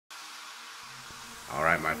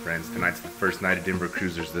Alright my friends, tonight's the first night of Denver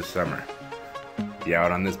Cruisers this summer. Be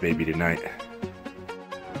out on this baby tonight.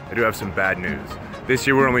 I do have some bad news. This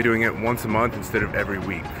year we're only doing it once a month instead of every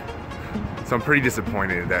week. So I'm pretty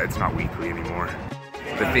disappointed that it's not weekly anymore.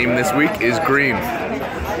 The theme this week is green.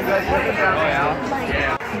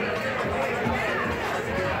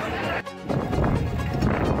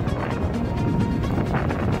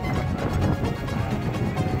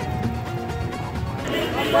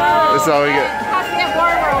 That's all we get. Has to get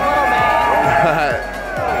warmer a little bit.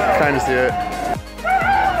 Kind of see it.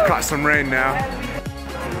 Caught some rain now.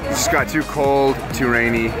 It just got too cold, too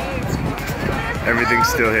rainy. Everything's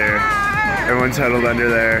still here. Everyone's huddled under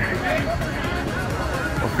there.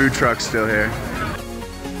 A food truck's still here.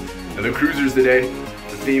 Now the cruisers today,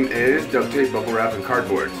 the theme is duct tape, bubble wrap, and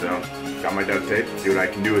cardboard. So, got my duct tape, see what I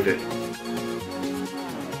can do with it.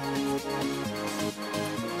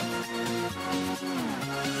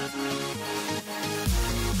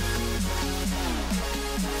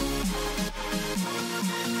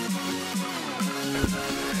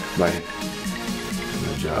 My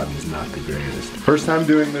job is not the greatest. First time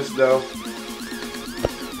doing this though.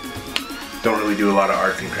 Don't really do a lot of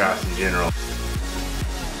arts and crafts in general.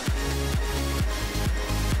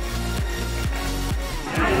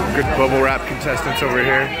 Good bubble wrap contestants over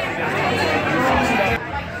here.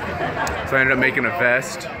 So I ended up making a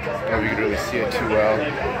vest. Maybe you can really see it too well.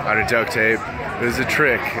 Out of duct tape. It was a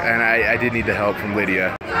trick and I did need the help from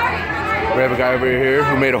Lydia. We have a guy over here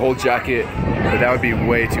who made a whole jacket, but that would be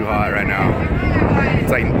way too hot right now. It's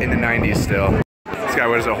like in the 90s still. This guy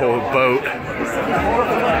wears a whole boat.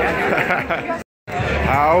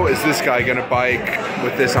 How is this guy gonna bike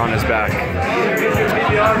with this on his back?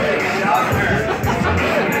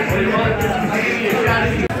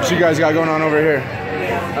 What you guys got going on over here?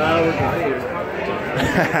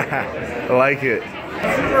 I like it.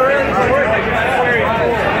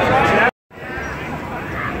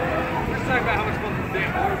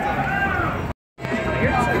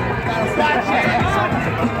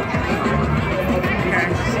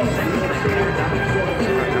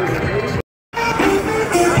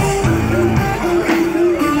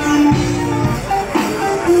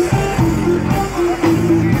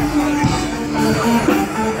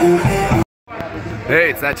 Hey,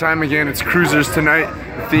 it's that time again. It's cruisers tonight.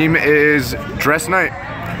 The theme is dress night.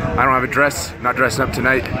 I don't have a dress, not dressing up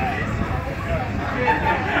tonight. Who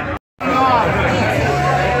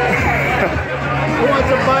wants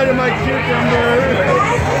a bite of my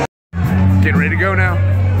cucumber? Getting ready to go now.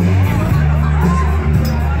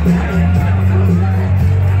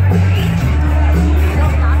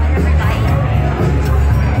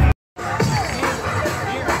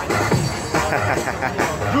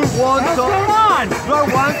 One song. Come on! Do I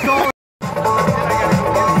one song?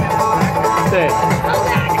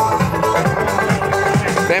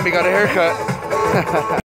 Bambi got a haircut.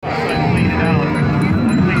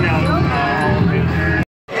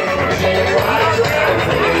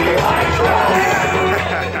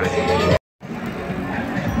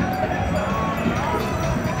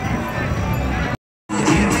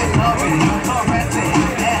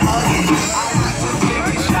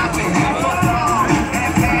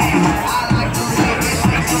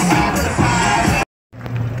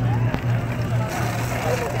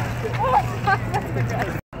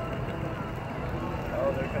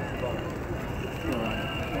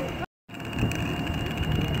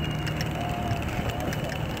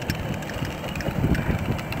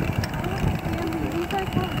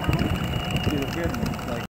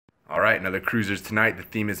 Alright, another cruisers tonight. The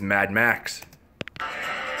theme is Mad Max.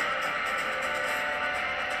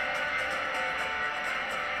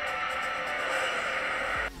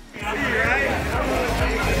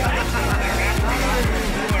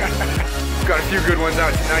 Got a few good ones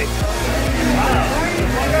out tonight.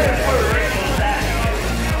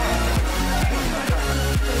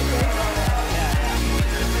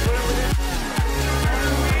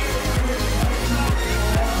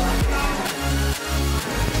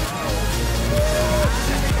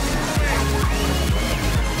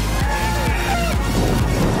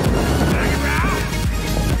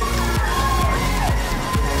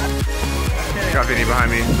 Got Vinny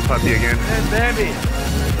behind me, the puppy again. And Bambi.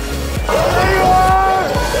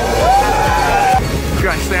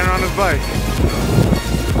 Guy standing on his bike.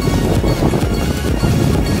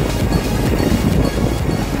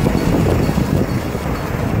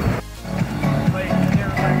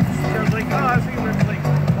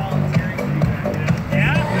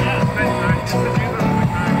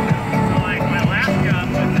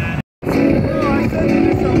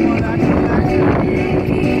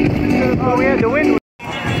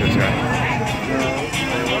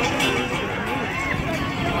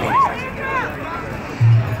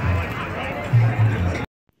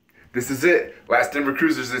 This is it. Last Denver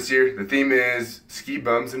Cruisers this year. The theme is ski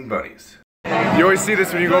bums and bunnies. You always see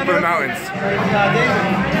this when you go up in the mountains.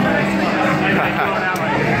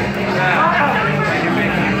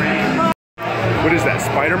 What is that,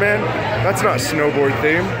 Spider-Man? That's not a snowboard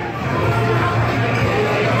theme.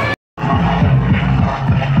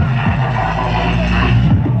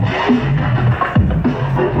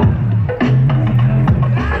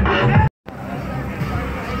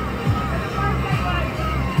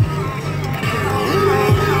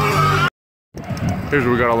 Here's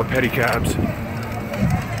where we got all the pedicabs.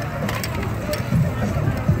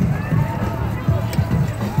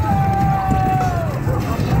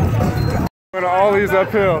 Going to ollies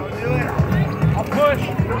uphill. I'll push.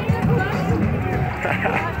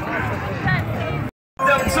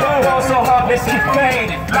 Also hard, this keep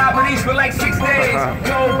fading. Libraries for like 6 days.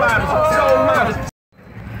 Gold bottles, soul models.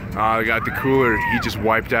 I got the cooler. He just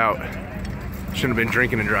wiped out. Shouldn't have been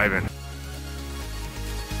drinking and driving.